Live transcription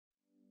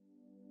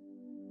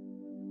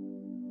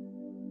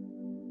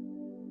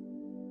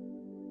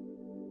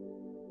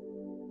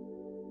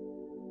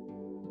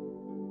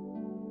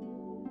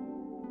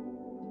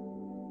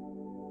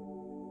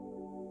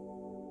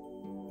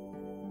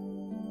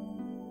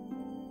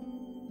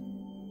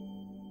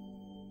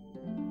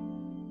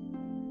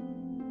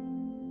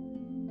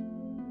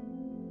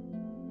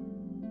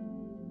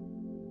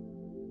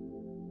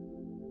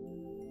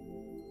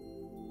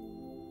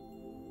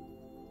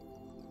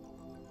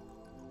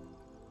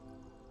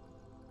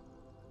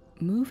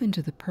Move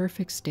into the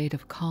perfect state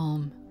of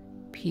calm,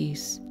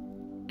 peace,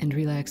 and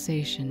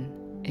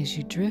relaxation as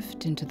you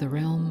drift into the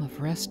realm of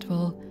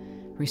restful,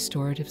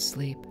 restorative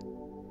sleep.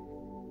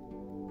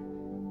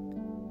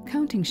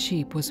 Counting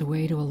sheep was a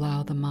way to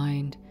allow the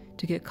mind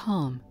to get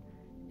calm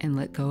and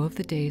let go of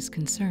the day's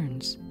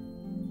concerns.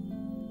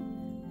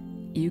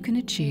 You can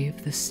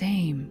achieve the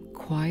same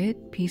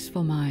quiet,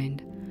 peaceful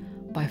mind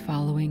by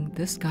following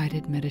this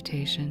guided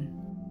meditation.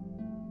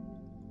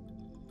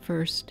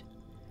 First,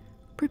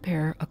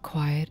 prepare a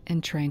quiet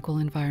and tranquil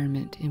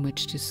environment in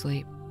which to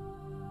sleep.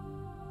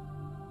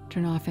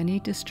 Turn off any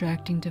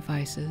distracting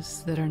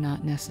devices that are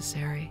not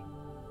necessary.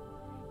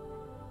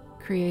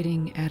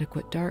 Creating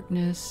adequate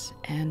darkness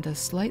and a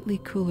slightly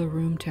cooler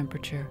room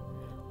temperature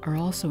are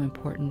also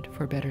important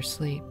for better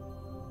sleep.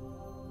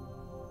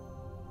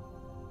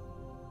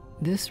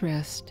 This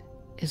rest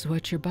is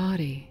what your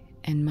body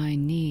and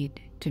mind need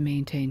to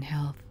maintain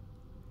health.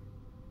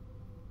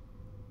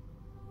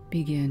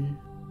 Begin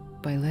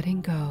by letting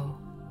go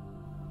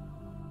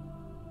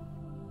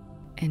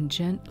and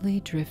gently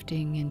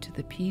drifting into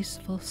the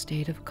peaceful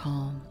state of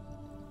calm,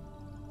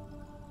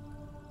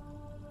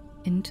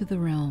 into the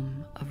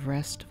realm of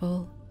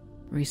restful,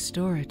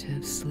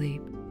 restorative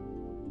sleep.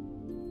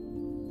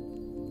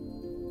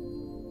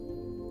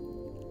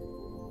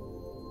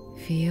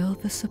 Feel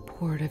the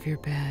support of your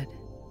bed.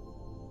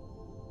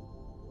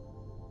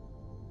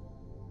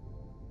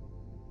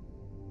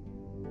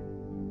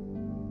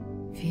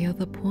 Feel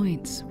the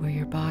points where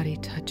your body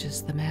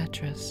touches the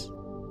mattress.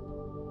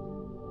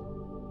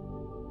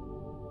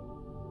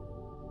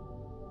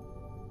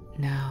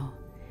 Now,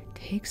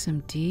 take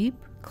some deep,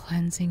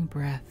 cleansing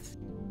breaths.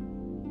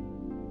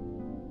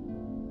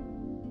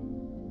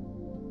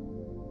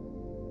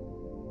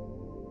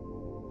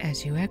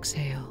 As you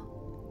exhale,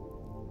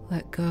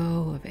 let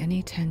go of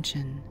any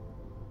tension,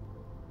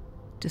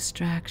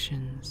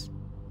 distractions,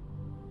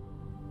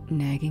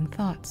 nagging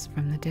thoughts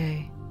from the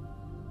day.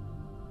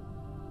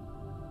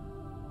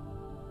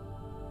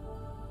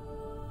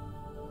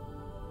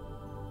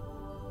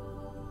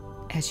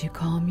 As you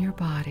calm your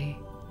body,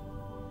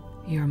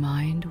 your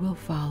mind will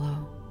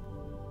follow.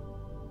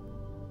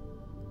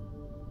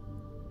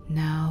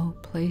 Now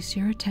place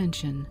your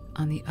attention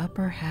on the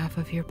upper half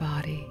of your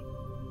body.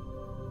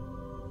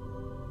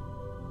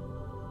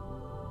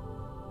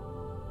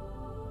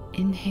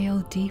 Inhale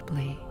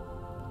deeply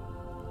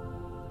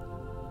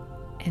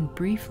and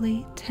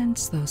briefly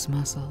tense those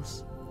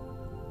muscles.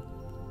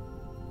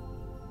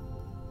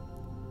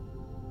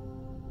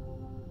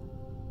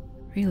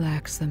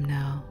 Relax them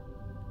now.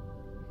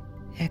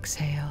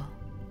 Exhale,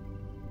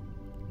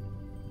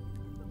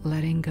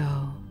 letting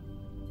go,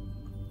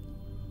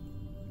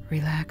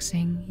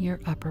 relaxing your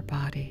upper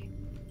body.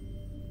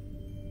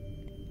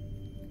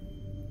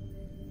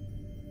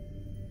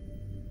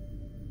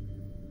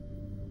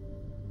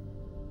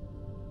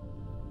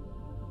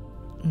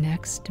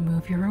 Next,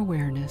 move your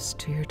awareness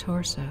to your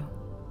torso.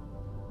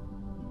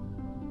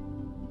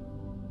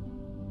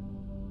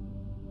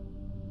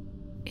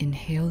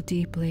 Inhale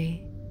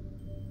deeply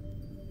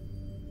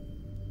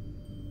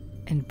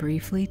and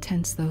briefly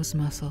tense those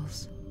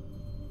muscles.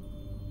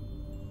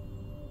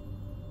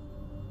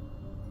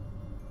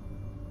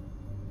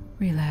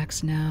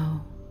 Relax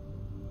now.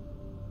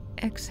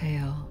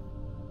 Exhale,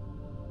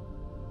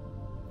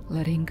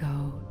 letting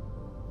go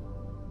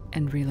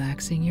and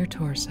relaxing your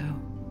torso.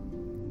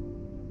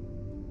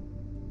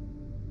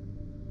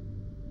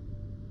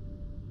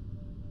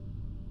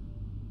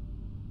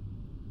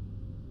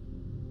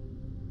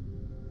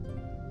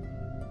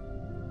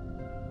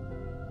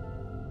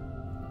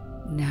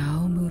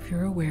 Now move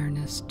your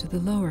awareness to the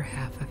lower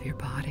half of your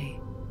body.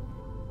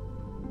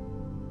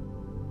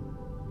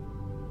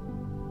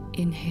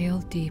 Inhale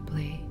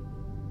deeply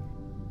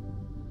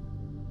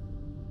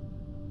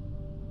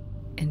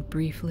and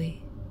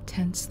briefly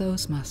tense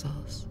those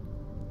muscles.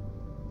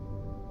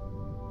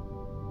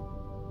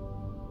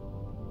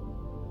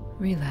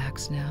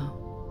 Relax now.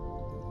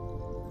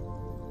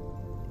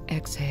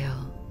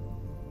 Exhale,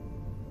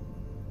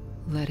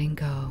 letting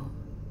go,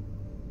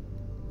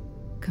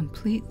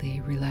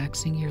 completely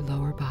relaxing your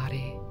lower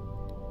body.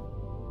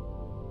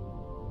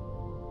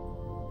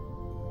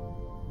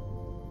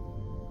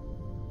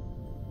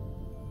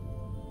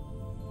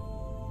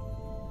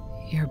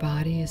 Your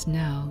body is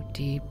now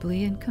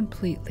deeply and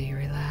completely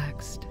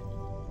relaxed.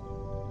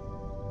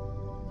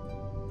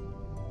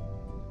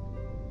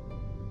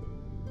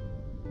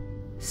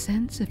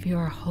 Sense if you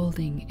are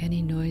holding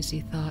any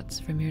noisy thoughts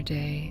from your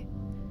day,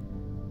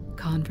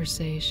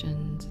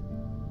 conversations,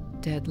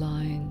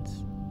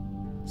 deadlines,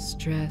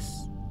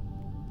 stress,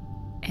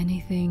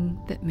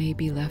 anything that may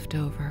be left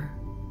over.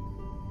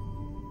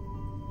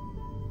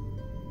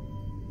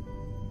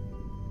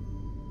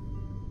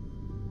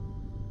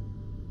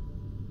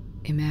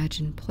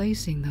 Imagine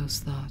placing those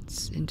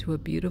thoughts into a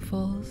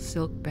beautiful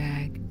silk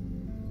bag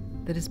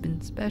that has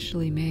been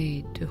specially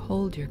made to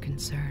hold your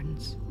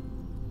concerns.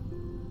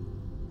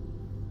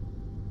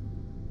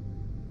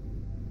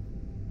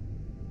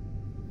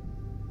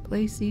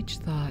 Place each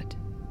thought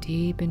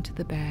deep into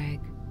the bag,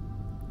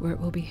 where it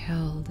will be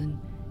held and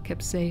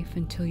kept safe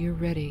until you're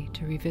ready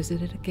to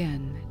revisit it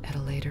again at a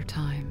later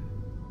time.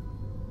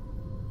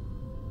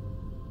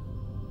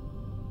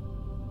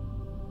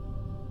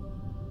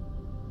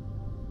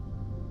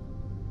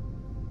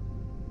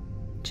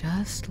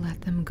 Just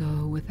let them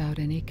go without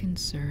any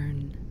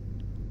concern,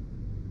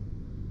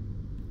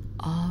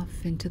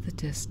 off into the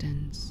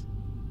distance,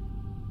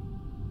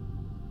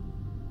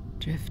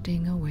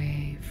 drifting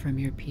away from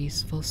your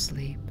peaceful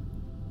sleep.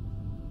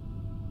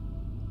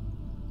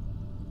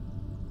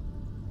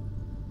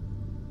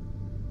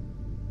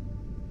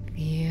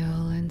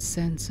 Feel and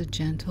sense a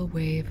gentle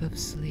wave of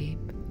sleep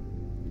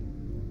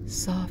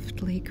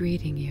softly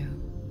greeting you,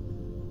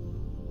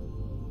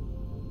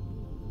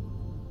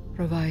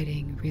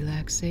 providing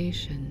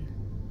relaxation,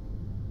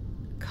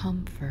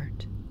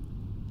 comfort,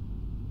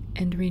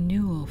 and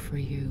renewal for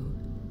you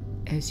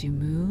as you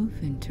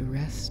move into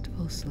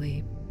restful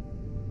sleep.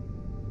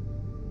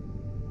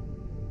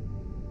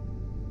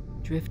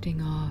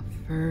 Drifting off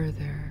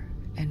further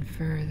and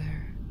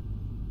further,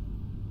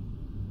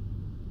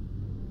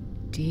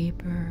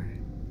 deeper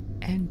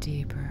and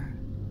deeper.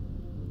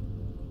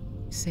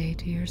 Say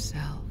to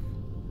yourself,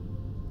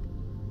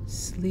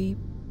 sleep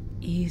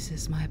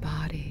eases my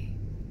body,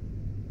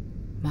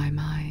 my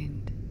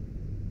mind,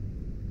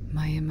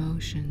 my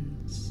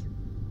emotions.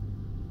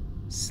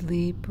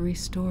 Sleep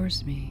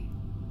restores me,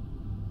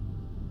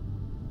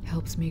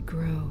 helps me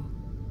grow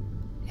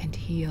and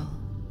heal.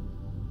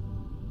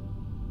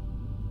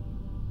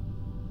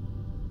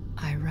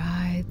 I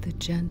ride the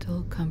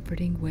gentle,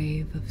 comforting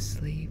wave of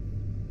sleep.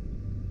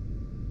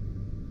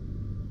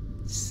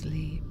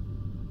 Sleep,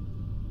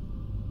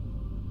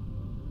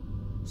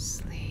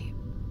 sleep,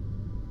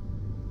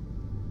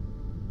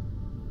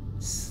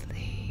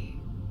 sleep.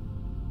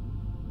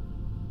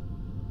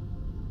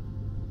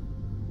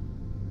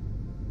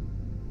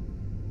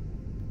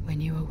 When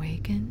you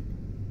awaken,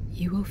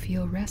 you will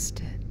feel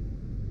rested,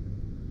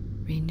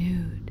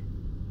 renewed,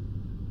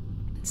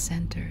 and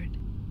centered.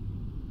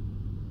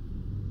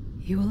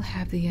 You will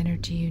have the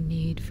energy you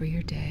need for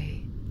your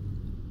day,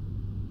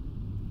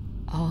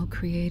 all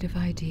creative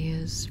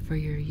ideas for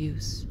your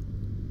use,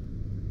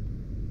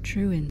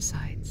 true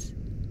insights,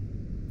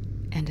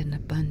 and an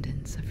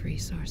abundance of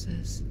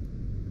resources.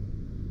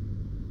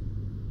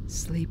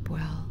 Sleep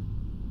well.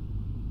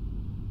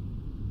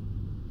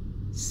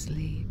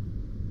 Sleep.